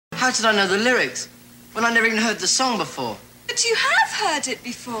How did I know the lyrics when I never even heard the song before? But you have heard it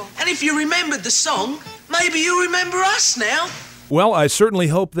before. And if you remembered the song, maybe you'll remember us now. Well, I certainly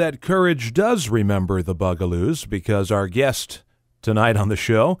hope that Courage does remember the Bugaloos, because our guest tonight on the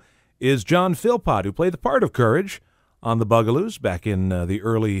show is John Philpott, who played the part of Courage on the Bugaloos back in the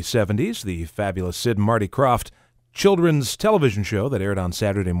early 70s, the fabulous Sid and Marty Krofft children's television show that aired on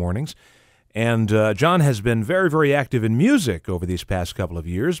Saturday mornings. And John has been very, very active in music over these past couple of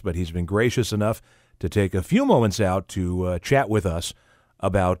years, but he's been gracious enough to take a few moments out to chat with us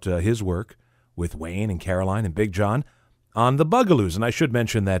about his work with Wayne and Caroline and Big John on the Bugaloos. And I should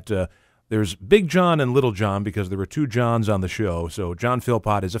mention that there's Big John and Little John because there were two Johns on the show. So John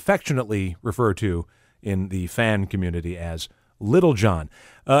Philpott is affectionately referred to in the fan community as Little John.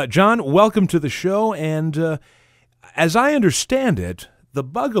 John, welcome to the show. And as I understand it, the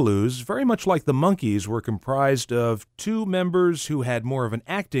Bugaloos, very much like the Monkees, were comprised of two members who had more of an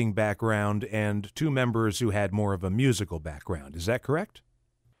acting background and two members who had more of a musical background. Is that correct?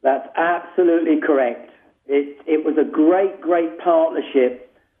 That's absolutely correct. It was a great, great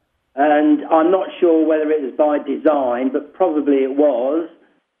partnership, and I'm not sure whether it was by design, but probably it was.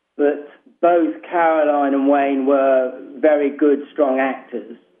 But both Caroline and Wayne were very good, strong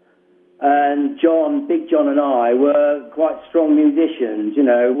actors. And Big John and I were quite strong musicians. You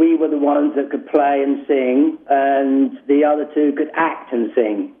know, we were the ones that could play and sing, and the other two could act and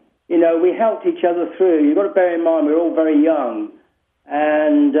sing. You know, we helped each other through. You've got to bear in mind we were all very young,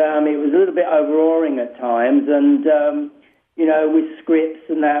 and it was a little bit overawing at times. And you know, with scripts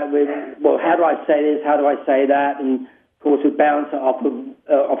and that, well, how do I say this? How do I say that? And of course, we'd bounce it off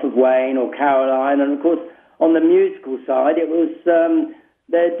of Wayne or Caroline. And of course, on the musical side, it was.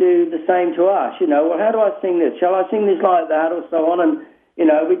 They'd do the same to us, you know, well, how do I sing this? Shall I sing this like that, or so on? And, you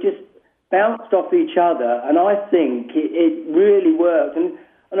know, we just bounced off each other, and I think it really worked. And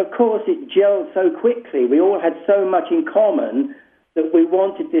of course, it gelled so quickly. We all had so much in common that we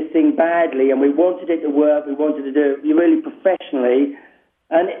wanted this thing badly, and we wanted it to work. We wanted to do it really professionally,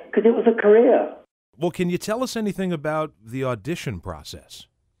 and because it was a career. Well, can you tell us anything about the audition process?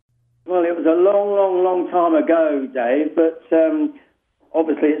 Well, it was a long, long, long time ago, Dave, but...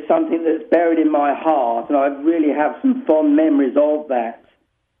 obviously, it's something that's buried in my heart, and I really have some fond memories of that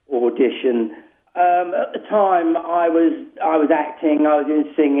audition. At the time, I was acting, I was doing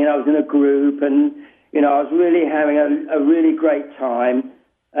singing, I was in a group, and you know, I was really having a really great time.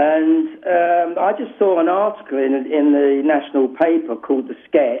 And I just saw an article in the national paper called The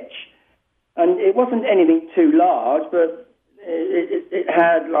Sketch, and it wasn't anything too large, but it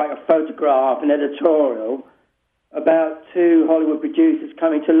had like a photograph, an editorial, about two Hollywood producers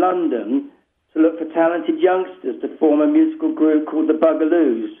coming to London to look for talented youngsters to form a musical group called the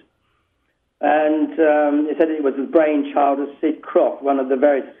Bugaloos. And it said it was the brainchild of Sid Krofft, one of the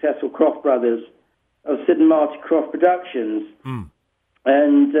very successful Krofft brothers of Sid and Marty Krofft Productions.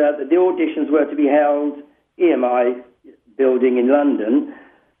 And the auditions were to be held EMI building in London.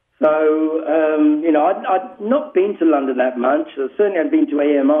 So, you know, I'd not been to London that much. I certainly hadn't been to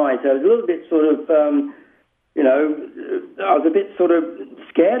EMI, so it was a little bit sort of... you know, I was a bit sort of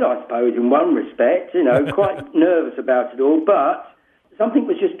scared, I suppose, in one respect, you know, quite nervous about it all, but something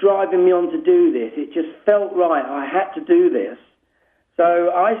was just driving me on to do this. It just felt right. I had to do this.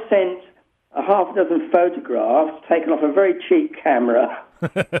 So I sent a half a dozen photographs taken off a very cheap camera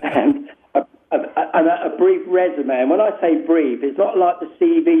and a brief resume. And when I say brief, it's not like the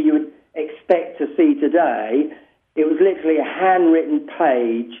CV you would expect to see today. It was literally a handwritten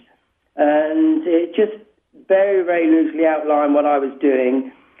page, and it just very, very loosely outlined what I was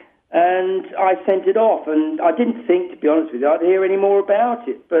doing, and I sent it off, and I didn't think, to be honest with you, I'd hear any more about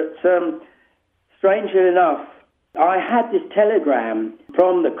it, but strangely enough, I had this telegram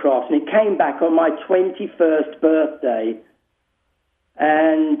from the Crofts, and it came back on my 21st birthday,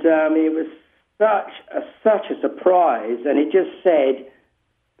 and it was such a surprise, and it just said,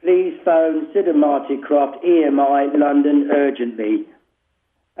 please phone Sid and Marty Krofft, EMI, London, urgently.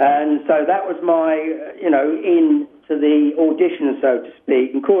 And so that was my, you know, in to the audition, so to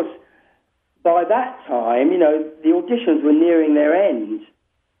speak. And of course, by that time, you know, the auditions were nearing their end.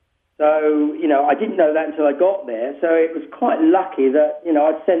 So, you know, I didn't know that until I got there. So it was quite lucky that, you know,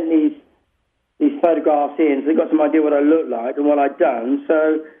 I'd sent these photographs in, so they got some idea what I looked like and what I'd done.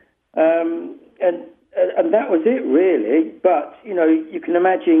 So, and that was it, really. But, you know, you can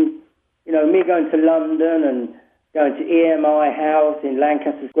imagine, you know, me going to London and going to EMI House in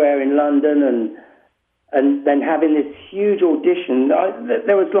Lancaster Square in London and then having this huge audition.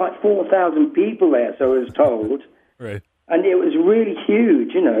 There was like 4,000 people there, so I was told. Right. And it was really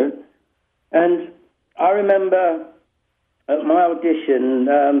huge, you know. And I remember at my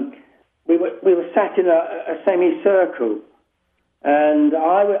audition, we were sat in a semicircle, and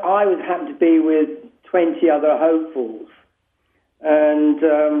I was happened to be with 20 other hopefuls,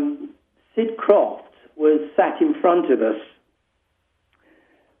 and Sid Croft was sat in front of us,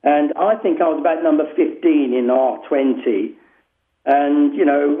 and I think I was about number 15 in R20. And, you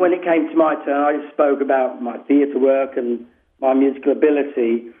know, when it came to my turn, I just spoke about my theatre work and my musical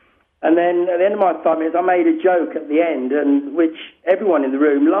ability. And then at the end of my 5 minutes, I made a joke at the end, and which everyone in the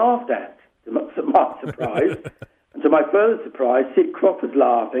room laughed at, to my surprise. And to my further surprise, Sid Croft was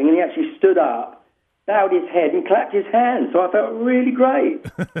laughing, and he actually stood up, bowed his head, and clapped his hands. So I felt really great.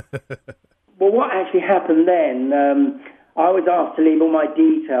 Well, what actually happened then, I was asked to leave all my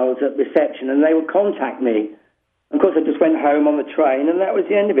details at reception, and they would contact me. Of course, I just went home on the train, and that was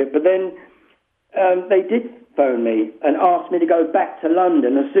the end of it. But then they did phone me and asked me to go back to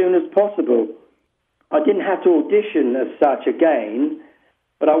London as soon as possible. I didn't have to audition as such again,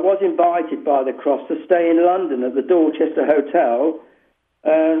 but I was invited by the Cross to stay in London at the Dorchester Hotel,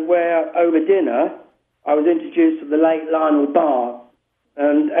 where over dinner I was introduced to the late Lionel Barr.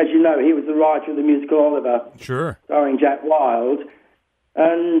 And as you know, he was the writer of the musical Oliver, Sure, starring Jack Wilde.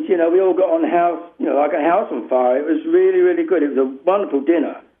 And, you know, we all got on like a house on fire. It was really, really good. It was a wonderful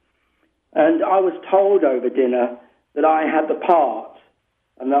dinner. And I was told over dinner that I had the part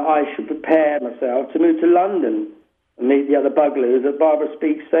and that I should prepare myself to move to London and meet the other Bugaloos at Barbara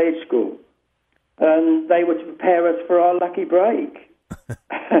Speake Stage School. And they were to prepare us for our lucky break.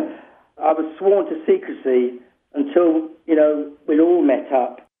 I was sworn to secrecy until, you know, we'd all met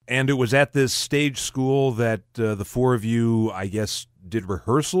up. And it was at this stage school that the four of you, I guess, did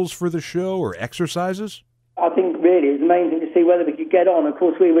rehearsals for the show or exercises? I think really it was the main thing to see whether we could get on. Of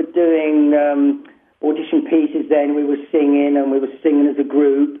course, we were doing audition pieces then. We were singing, and we were singing as a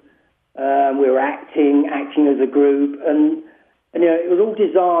group. We were acting as a group. And you know, it was all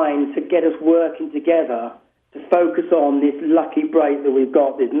designed to get us working together to focus on this lucky break that we've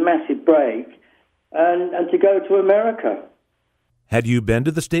got, this massive break, and to go to America. Had you been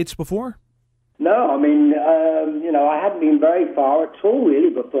to the States before? No, I mean, you know, I hadn't been very far at all, really,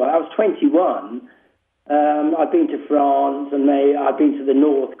 before. I was 21. I'd been to France, and I'd been to the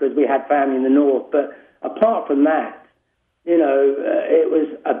north because we had family in the north. But apart from that, you know, it was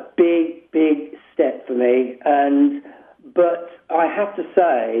a big, big step for me. But I have to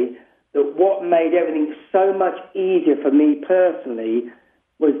say that what made everything so much easier for me personally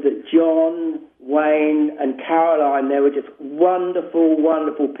was that John, Wayne, and Caroline, they were just wonderful,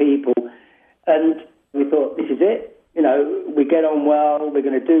 wonderful people. And we thought, this is it. You know, we get on well, we're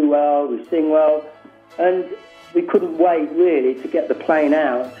going to do well, we sing well. And we couldn't wait, really, to get the plane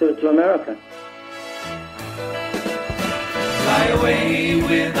out to America. Fly away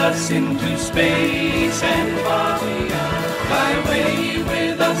with us into space and far beyond. Fly away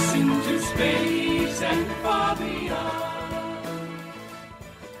with us into space and far beyond.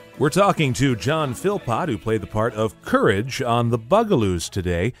 We're talking to John Philpott, who played the part of Courage on the Bugaloos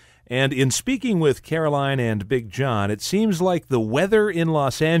today. And in speaking with Caroline and Big John, it seems like the weather in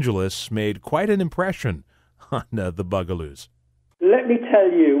Los Angeles made quite an impression on the Bugaloos. Let me tell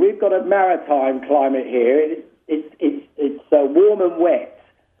you, we've got a maritime climate here. It's warm and wet.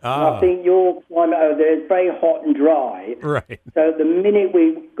 Ah. I think your climate over there is very hot and dry. Right. So the minute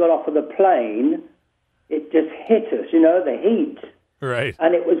we got off of the plane, it just hit us, you know, the heat. Right.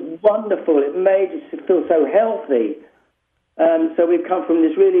 And it was wonderful. It made us feel so healthy. So we've come from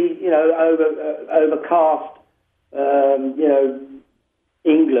this really, you know, overcast, you know,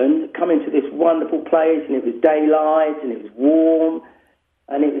 England, come into this wonderful place, and it was daylight, and it was warm,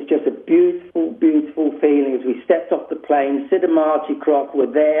 and it was just a beautiful, beautiful feeling as we stepped off the plane. Sid and Marty Croft were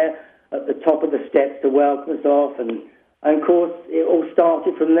there at the top of the steps to welcome us off, and of course, it all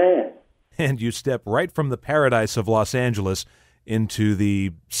started from there. And you step right from the paradise of Los Angeles into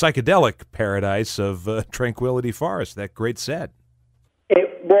the psychedelic paradise of Tranquility Forest, that great set.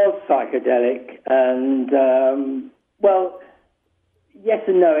 It was psychedelic, and, well, yes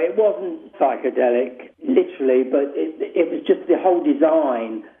and no. It wasn't psychedelic, literally, but it was just the whole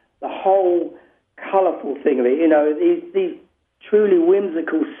design, the whole colourful thing of it. You know, these truly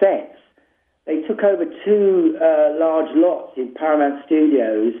whimsical sets. They took over two large lots in Paramount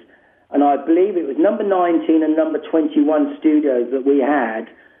Studios, and I believe it was number 19 and number 21 studios that we had,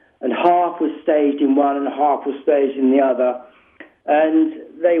 and half was staged in one and half was staged in the other. And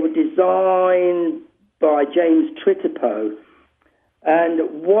they were designed by James Tritipo.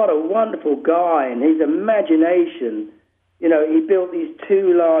 And what a wonderful guy, and his imagination. You know, he built these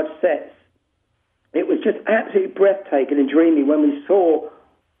two large sets. It was just absolutely breathtaking and dreamy when we saw,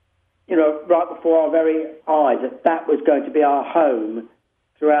 right before our very eyes, that was going to be our home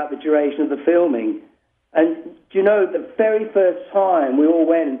throughout the duration of the filming. And, the very first time we all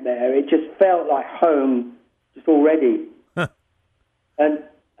went there, it just felt like home just already. And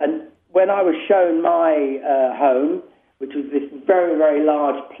when I was shown my home, which was this very, very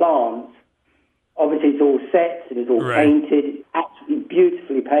large plant, obviously it's all set and it's all painted, absolutely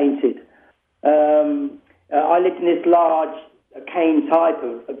beautifully painted. I lived in this large cane type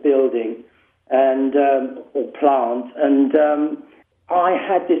of building and or plant, and I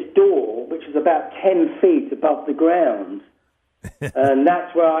had this door which was about 10 feet above the ground, and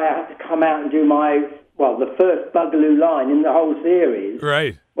that's where I had to come out and do the first Bugaloo line in the whole series.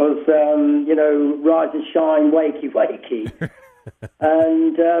 Right. Was, Rise and Shine, Wakey, Wakey.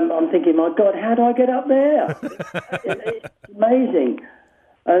 And I'm thinking, my God, how do I get up there? It's amazing.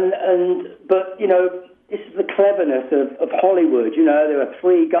 But this is the cleverness of Hollywood. There are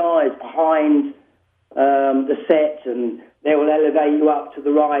 3 guys behind the set, and they will elevate you up to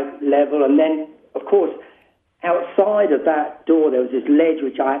the right level. And then, of course, outside of that door, there was this ledge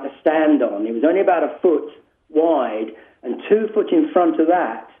which I had to stand on. It was only about a foot wide, and 2 foot in front of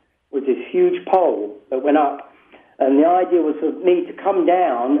that was this huge pole that went up. And the idea was for me to come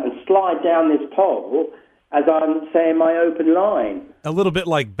down and slide down this pole as I'm saying my open line. A little bit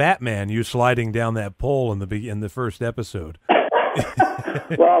like Batman, you sliding down that pole in the first episode.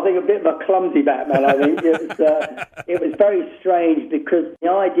 Well, I think a bit of a clumsy Batman, I think. It was very strange because the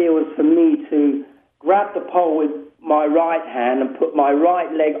idea was for me to grab the pole with my right hand and put my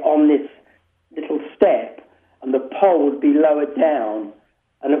right leg on this little step, and the pole would be lowered down.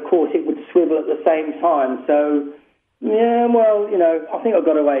 And, of course, it would swivel at the same time. So, yeah, well, I think I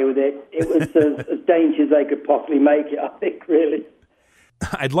got away with it. It was as dangerous as they could possibly make it, I think, really.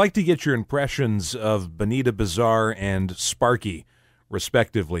 I'd like to get your impressions of Benita Bazar and Sparky,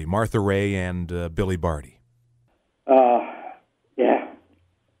 respectively, Martha Ray and Billy Barty. Yeah.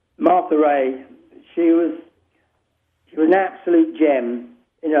 Martha Ray, she was an absolute gem.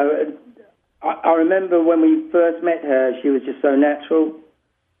 I remember when we first met her, she was just so natural,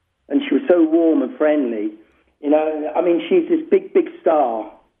 and she was so warm and friendly. She's this big, big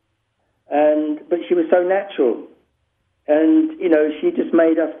star, but she was so natural. And, she just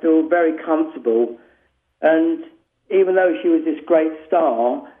made us feel very comfortable. And even though she was this great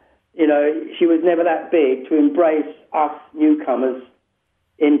star, she was never that big to embrace us newcomers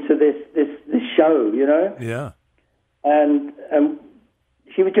into this show, Yeah. And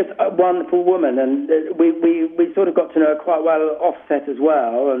she was just a wonderful woman. And we sort of got to know her quite well offset as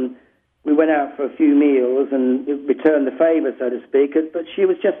well. And we went out for a few meals and returned the favour, so to speak. But she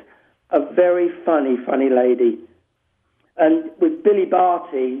was just a very funny, funny lady. And with Billy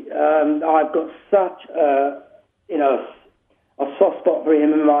Barty, I've got such a soft spot for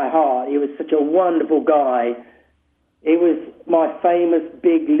him in my heart. He was such a wonderful guy. He was my famous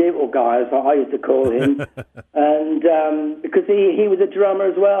big little guy, as I used to call him. And because he was a drummer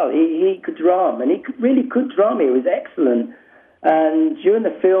as well. He could drum, and he really could drum. He was excellent. And during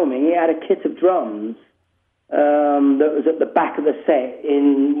the filming, he had a kit of drums that was at the back of the set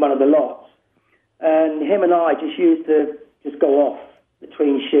in one of the lots. And him and I just used to just go off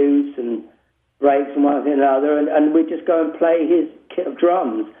between shoots and breaks and one thing and another, and we'd just go and play his kit of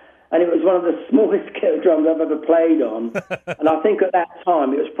drums. And it was one of the smallest kit of drums I've ever played on. And I think at that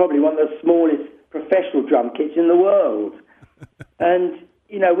time it was probably one of the smallest professional drum kits in the world. And,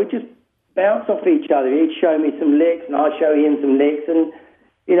 we'd just bounce off each other. He'd show me some licks and I'd show him some licks. And,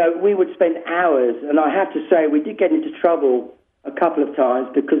 we would spend hours. And I have to say, we did get into trouble a couple of times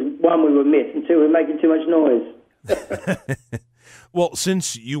because, one, we were missed, and two, we were making too much noise. Well,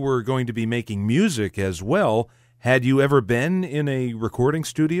 since you were going to be making music as well, had you ever been in a recording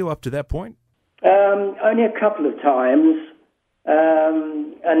studio up to that point? Only a couple of times,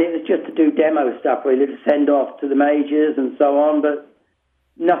 and it was just to do demo stuff, really, to send off to the majors and so on, but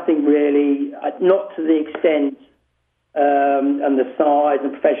nothing really, not to the extent and the size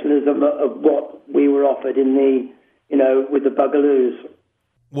and professionalism of what we were offered in with the Bugaloos.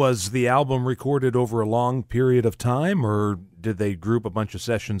 Was the album recorded over a long period of time, or did they group a bunch of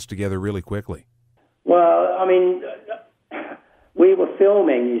sessions together really quickly? Well, we were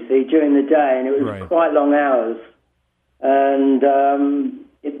filming, you see, during the day, and it was quite long hours. And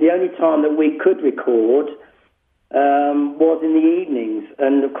the only time that we could record was in the evenings.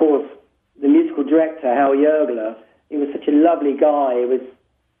 And, of course, the musical director, Hal Yergler, he was such a lovely guy. He was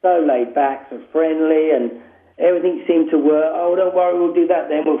so laid back, so friendly, and everything seemed to work. Oh, don't worry, we'll do that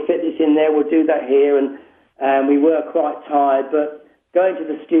then. We'll fit this in there. We'll do that here. And we were quite tired. But going to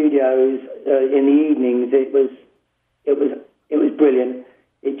the studios in the evenings, it was brilliant.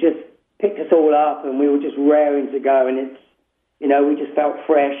 It just picked us all up, and we were just raring to go, and it's, you know, we just felt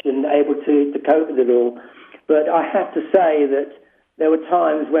fresh and able to cope with it all. But I have to say that there were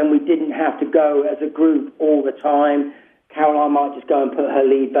times when we didn't have to go as a group all the time. Caroline might just go and put her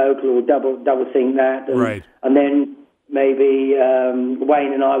lead vocal or double sing that, and then maybe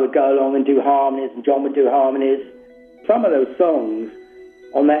Wayne and I would go along and do harmonies, and John would do harmonies. Some of those songs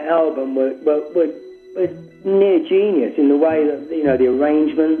on that album were near genius in the way that, you know, the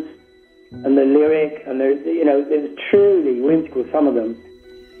arrangements and the lyric, and you know, it was truly whimsical, some of them.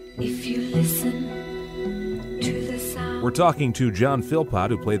 If you listen to the sound. We're talking to John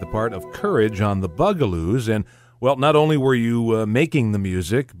Philpott, who played the part of Courage on the Bugaloos, and, well, not only were you making the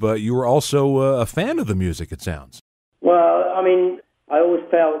music, but you were also a fan of the music, it sounds. Well, I mean, I always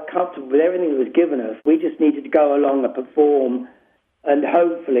felt comfortable with everything that was given us. We just needed to go along and perform, and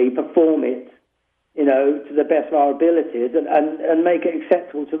hopefully perform it, you know, to the best of our abilities, and make it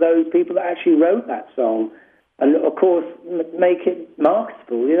acceptable to those people that actually wrote that song. And, of course, make it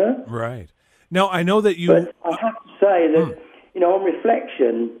marketable, you know? Right. Now, I know that you... But I have to say that, you know, on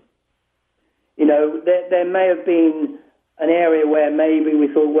reflection, you know, there may have been an area where maybe we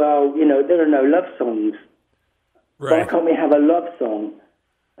thought, well, you know, there are no love songs. Right. Why can't we have a love song?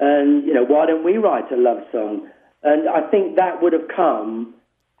 And, you know, why don't we write a love song? And I think that would have come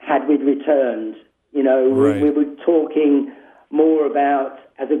had we returned. You know, right. we were talking more about,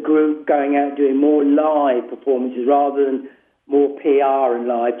 as a group, going out doing more live performances rather than more PR and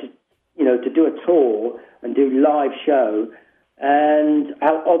live, you know, to do a tour and do live show. And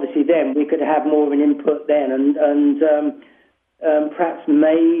obviously then we could have more of an input then, and perhaps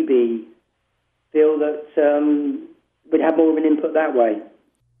maybe feel that we'd have more of an input that way.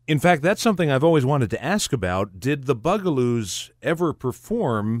 In fact, that's something I've always wanted to ask about. Did the Bugaloos ever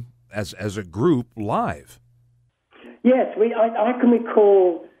perform as a group live? Yes, I can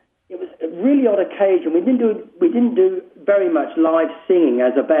recall it was a really odd occasion. We didn't do very much live singing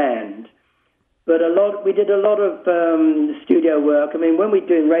as a band, but we did a lot of studio work. I mean, when we were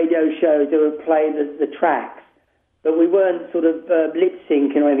doing radio shows, they would play the tracks, but we weren't sort of lip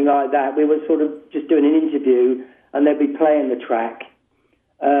syncing or anything like that. We were sort of just doing an interview, and they'd be playing the track.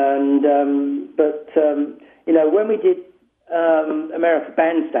 And you know, when we did America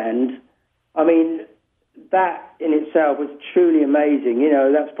Bandstand, I mean, that in itself was truly amazing. You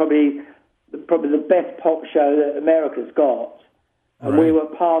know, that's probably the best pop show that America's got. And we were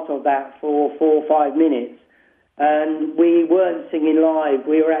part of that for 4 or 5 minutes. And we weren't singing live.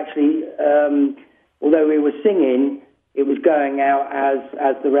 We were actually, although we were singing, it was going out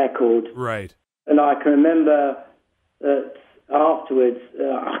as the record. Right. And I can remember that afterwards,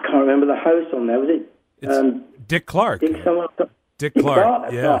 I can't remember the host on there. Was it? It's Dick Clark. Dick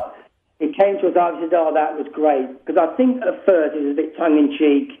Clark, yeah. Right. He came to us after and said, oh, that was great. Because I think at first it was a bit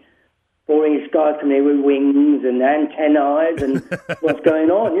tongue-in-cheek, four English guys coming here with wings and antennae and what's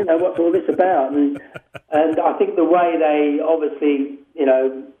going on, you know, what's all this about? And I think the way they obviously, you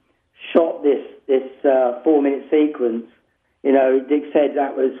know, shot this 4-minute sequence, you know, Dick said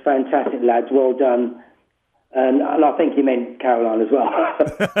that was fantastic, lads, well done. And I think he meant Caroline as well.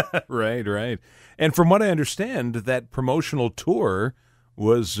 Right. And from what I understand, that promotional tour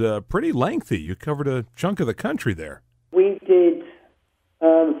was pretty lengthy. You covered a chunk of the country there. We did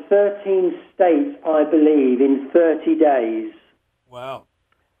 13 states, I believe, in 30 days. Wow.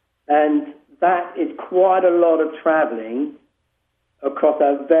 And that is quite a lot of travelling across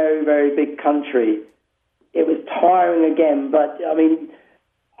a very, very big country. It was tiring again, but, I mean,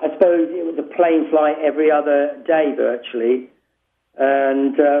 I suppose it was a plane flight every other day virtually,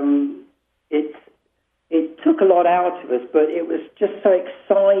 and it took a lot out of us, but it was just so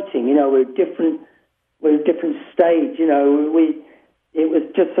exciting. You know, we're a different stage. You know, it was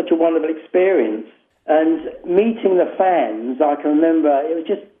just such a wonderful experience, and meeting the fans, I can remember it was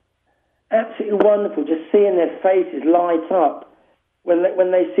just absolutely wonderful, just seeing their faces light up when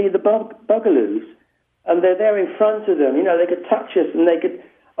they see the Bugaloos, and they're there in front of them. You know, they could touch us and they could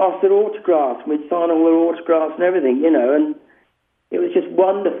ask their autographs, and we'd sign all their autographs and everything, you know, and it was just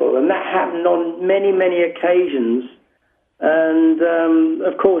wonderful. And that happened on many, many occasions. And,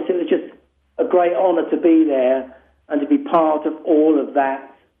 of course, it was just a great honour to be there and to be part of all of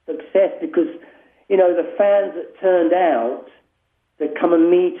that success because, you know, the fans that turned out to come and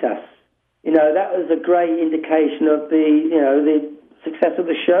meet us, you know, that was a great indication of the success of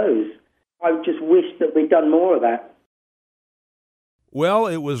the shows. I just wish that we'd done more of that. Well,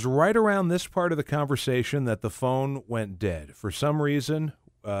 it was right around this part of the conversation that the phone went dead. For some reason,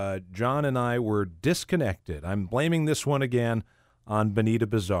 John and I were disconnected. I'm blaming this one again on Bonita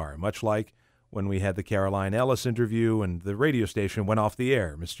Bazaar, much like when we had the Caroline Ellis interview, and the radio station went off the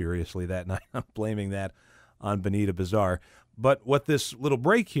air mysteriously that night. I'm blaming that on Bonita Bazaar. But what this little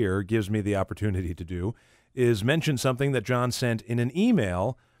break here gives me the opportunity to do is mention something that John sent in an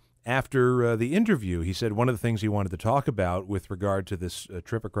email after the interview. He said one of the things he wanted to talk about with regard to this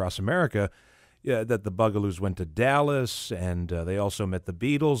trip across America, that the Bugaloos went to Dallas, and they also met the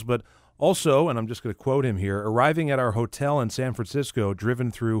Beatles, but also, and I'm just going to quote him here, arriving at our hotel in San Francisco, driven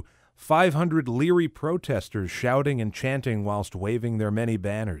through 500 leery protesters shouting and chanting whilst waving their many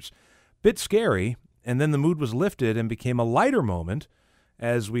banners. Bit scary, and then the mood was lifted and became a lighter moment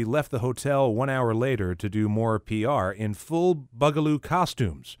as we left the hotel 1 hour later to do more PR in full Bugaloo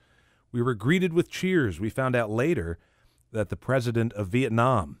costumes. We were greeted with cheers. We found out later that the president of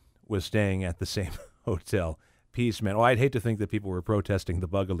Vietnam was staying at the same hotel. Peace, man. Oh, I'd hate to think that people were protesting the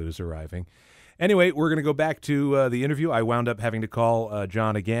Bugaloos arriving. Anyway, we're going to go back to the interview. I wound up having to call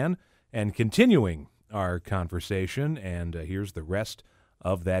John again and continuing our conversation, and here's the rest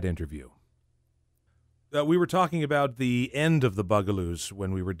of that interview. We were talking about the end of the Bugaloos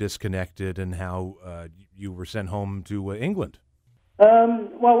when we were disconnected and how you were sent home to England.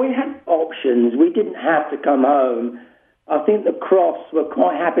 Well, we had options. We didn't have to come home. I think the Crofts were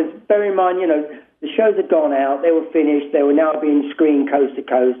quite happy. Bear in mind, the shows had gone out. They were finished. They were now being screened coast to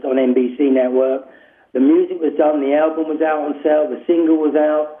coast on NBC Network. The music was done. The album was out on sale. The single was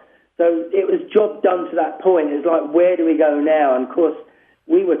out. So it was job done to that point. It's like, where do we go now? And, of course,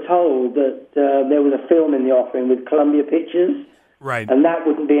 we were told that there was a film in the offering with Columbia Pictures. Right. And that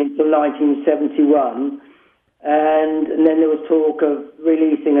wouldn't be until 1971. And then there was talk of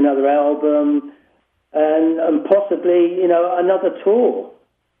releasing another album and possibly, another tour.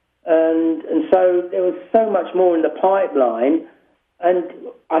 And so there was so much more in the pipeline. And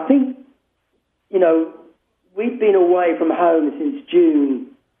I think, we've been away from home since June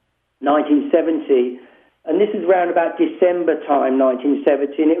 1970. And this is around about December time,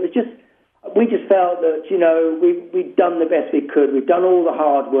 1970. And it was we just felt that, we'd done the best we could. We'd done all the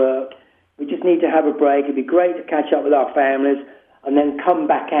hard work. We just need to have a break. It'd be great to catch up with our families and then come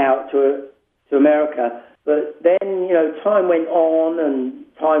back out to America. But then, time went on and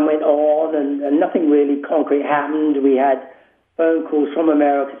nothing really concrete happened. We had phone calls from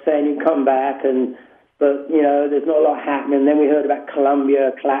America saying you can come back, but there's not a lot happening. Then we heard about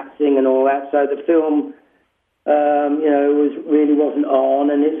Columbia collapsing and all that. So the film, really wasn't on,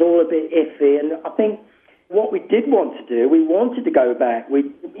 and it's all a bit iffy. And I think what we did want to do, we wanted to go back.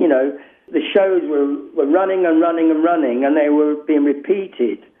 The shows were running and running and running, and they were being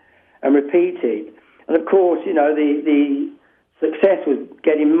repeated and repeated. And of course, the success was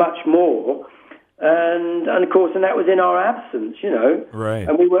getting much more, and of course, that was in our absence, Right.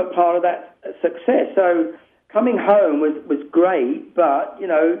 And we weren't part of that success. So coming home was great, but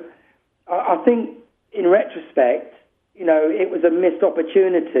I think in retrospect, it was a missed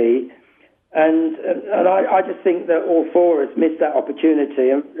opportunity, and I just think that all four of us missed that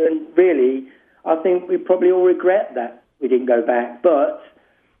opportunity, and really, I think we probably all regret that we didn't go back, but.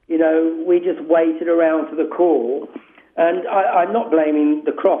 We just waited around for the call. And I'm not blaming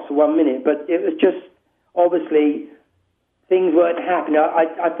the Crofts for 1 minute, but it was just, obviously, things weren't happening.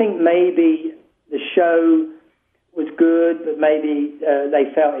 I think maybe the show was good, but maybe they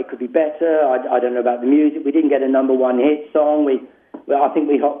felt it could be better. I don't know about the music. We didn't get a number one hit song. I think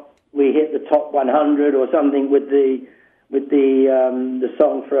we hit the top 100 or something with the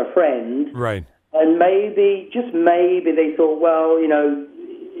song For a Friend. Right. And maybe, just maybe, they thought, well,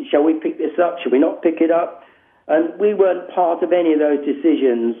 shall we pick this up? Shall we not pick it up? And we weren't part of any of those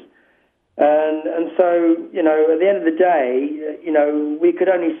decisions. And so, at the end of the day, we could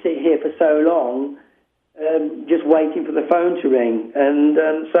only sit here for so long just waiting for the phone to ring. And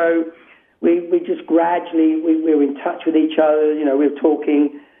so we just gradually, we were in touch with each other, we were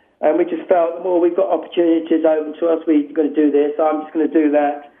talking, and we just felt, well, we've got opportunities open to us. We're going to do this. I'm just going to do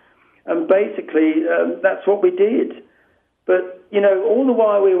that. And basically, that's what we did. But, all the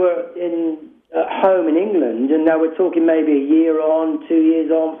while we were at home in England, and now we're talking maybe a year on, 2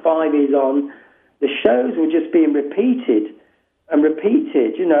 years on, 5 years on, the shows were just being repeated and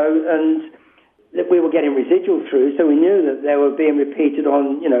repeated, and that we were getting residual through, so we knew that they were being repeated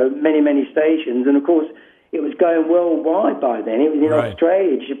on, many, many stations. And, of course, it was going worldwide by then. It was in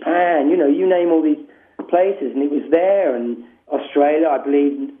Australia, Japan, you name all these places, and it was there. And Australia, I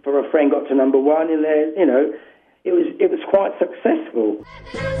believe, For a Friend got to number one in there, It was quite successful.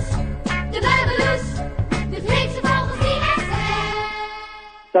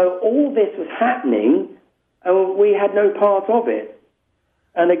 So all this was happening, and we had no part of it.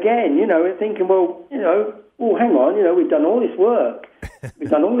 And again, we're thinking, well, hang on, we've done all this work, we've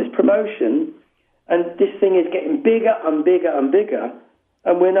done all this promotion, And this thing is getting bigger and bigger and bigger,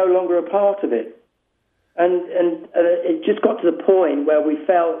 and we're no longer a part of it. And it just got to the point where we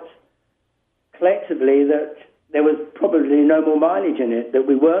felt collectively that there was probably no more mileage in it, that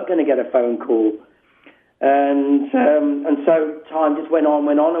we weren't going to get a phone call. And so time just went on,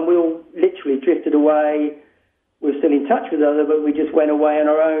 and we all literally drifted away. We were still in touch with each other, but we just went away on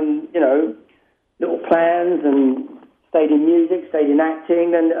our own, little plans, and stayed in music, stayed in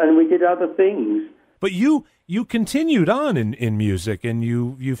acting, and we did other things. But you continued on in music, and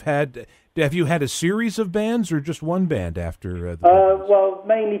have you had a series of bands or just one band after? Well,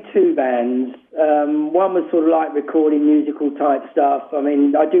 mainly two bands. One was sort of like recording musical type stuff. I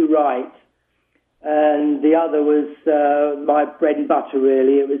mean, I do write. And the other was my bread and butter,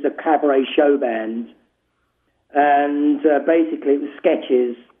 really. It was a cabaret show band. And basically it was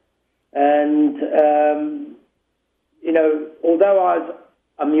sketches. And, although I was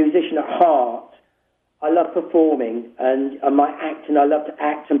a musician at heart, I love performing. And I love to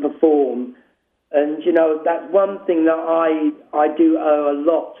act and perform. And, that's one thing that I do owe a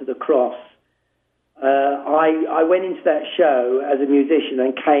lot to the Cross. I went into that show as a musician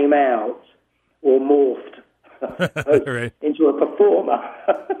and came out, or morphed right. into a performer,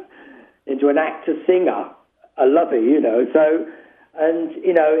 into an actor-singer, a lover, So, and,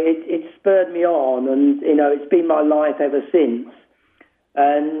 it spurred me on, and, it's been my life ever since.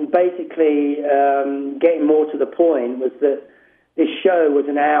 And basically, getting more to the point was that this show was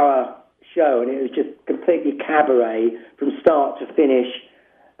an hour show, and it was just completely cabaret from start to finish.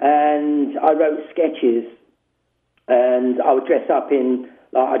 And I wrote sketches, and I would dress up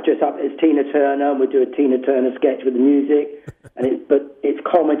as Tina Turner, and we'd do a Tina Turner sketch with the music, but it's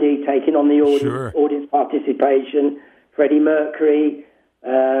comedy, taking on the audience participation, Freddie Mercury,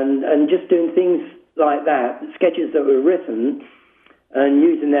 and just doing things like that, sketches that were written and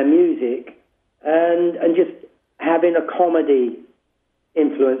using their music, and just having a comedy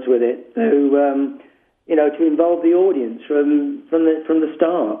influence with it, to involve the audience from the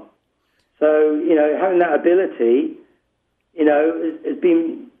start. So having that ability, has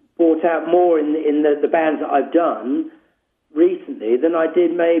been brought out more in the bands that I've done recently than I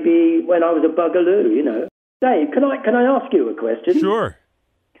did maybe when I was a Bugaloo. Dave, can I ask you a question? Sure.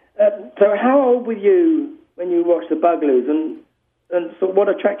 So how old were you when you watched the Bugaloos, and so what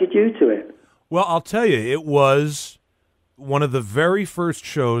attracted you to it? Well, I'll tell you, it was one of the very first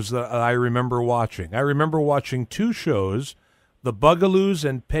shows that I remember watching. I remember watching two shows, the Bugaloos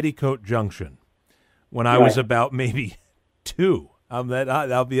and Petticoat Junction, when I was about maybe 2. I'll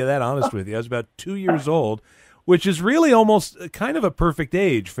be that honest with you. I was about 2 years old, which is really almost kind of a perfect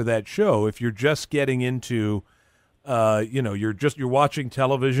age for that show. If you're just getting into, you're watching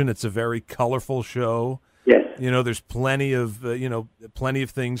television. It's a very colorful show. Yes. There's plenty of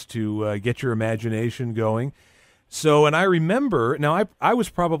things to get your imagination going. So, and I remember, now I was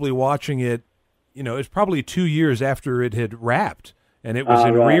probably watching it, it was probably 2 years after it had wrapped, and it was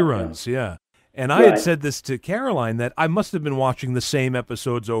in reruns, yeah. And I had said this to Caroline, that I must have been watching the same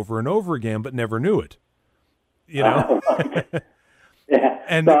episodes over and over again, but never knew it. Yeah.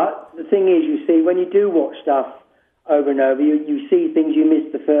 And but the thing is, you see, when you do watch stuff over and over, you see things you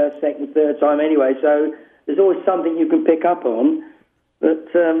missed the first, second, third time anyway, so there's always something you can pick up on. But,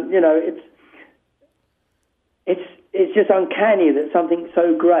 it's just uncanny that something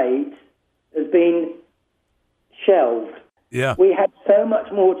so great has been shelved. Yeah. We had so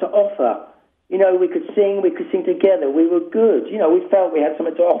much more to offer. We could sing together. We were good. We felt we had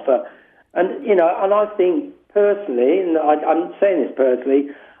something to offer. And, and I think personally, and I'm saying this personally,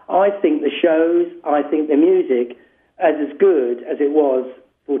 I think the shows, I think the music as good as it was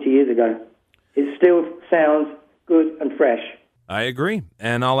 40 years ago. It still sounds good and fresh. I agree.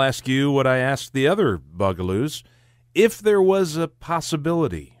 And I'll ask you what I asked the other Bugaloos. If there was a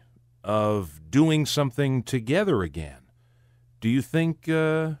possibility of doing something together again, do you think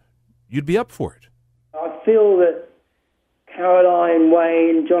you'd be up for it? I feel that Caroline,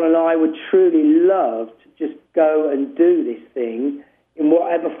 Wayne, John and I would truly love to just go and do this thing in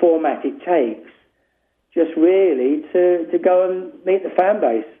whatever format it takes, just really to go and meet the fan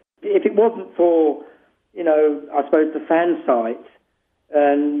base. If it wasn't for, I suppose the fan site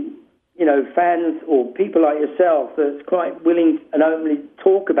and, fans or people like yourself that's quite willing and openly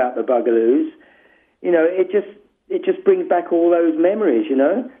talk about the Bugaloos, it just brings back all those memories,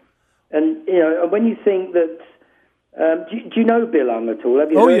 And, and when you think that, do you know Bill Ung at all?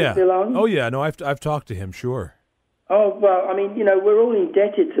 Have you heard of Bill Ung? Oh, yeah. No, I've talked to him, sure. Oh, well, I mean, we're all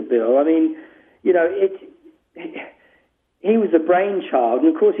indebted to Bill. I mean, he was the brainchild,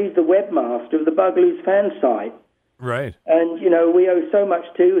 and of course he's the webmaster of the Bugaloos fan site. Right. And, we owe so much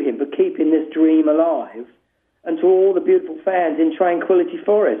to him for keeping this dream alive, and to all the beautiful fans in Tranquility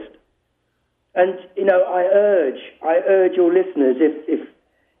Forest. And, I urge your listeners, if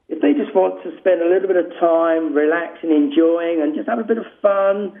they just want to spend a little bit of time relaxing, enjoying, and just have a bit of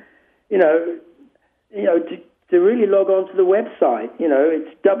fun, to really log on to the website.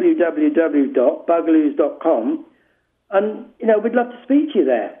 It's www.bugaloos.com. And, we'd love to speak to you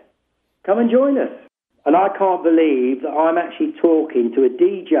there. Come and join us. And I can't believe that I'm actually talking to a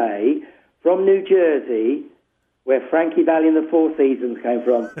DJ from New Jersey, where Frankie Valli and the Four Seasons came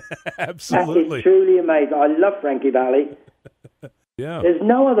from. Absolutely. That is truly amazing. I love Frankie Valli. Yeah. There's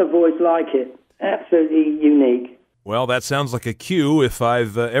no other voice like it. Absolutely unique. Well, that sounds like a cue if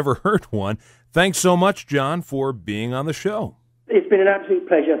I've ever heard one. Thanks so much, John, for being on the show. It's been an absolute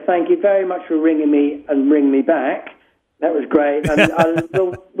pleasure. Thank you very much for ringing me and ringing me back. That was great. And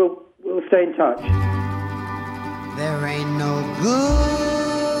we'll stay in touch. There ain't no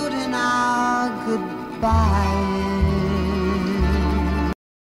good in our goodbye.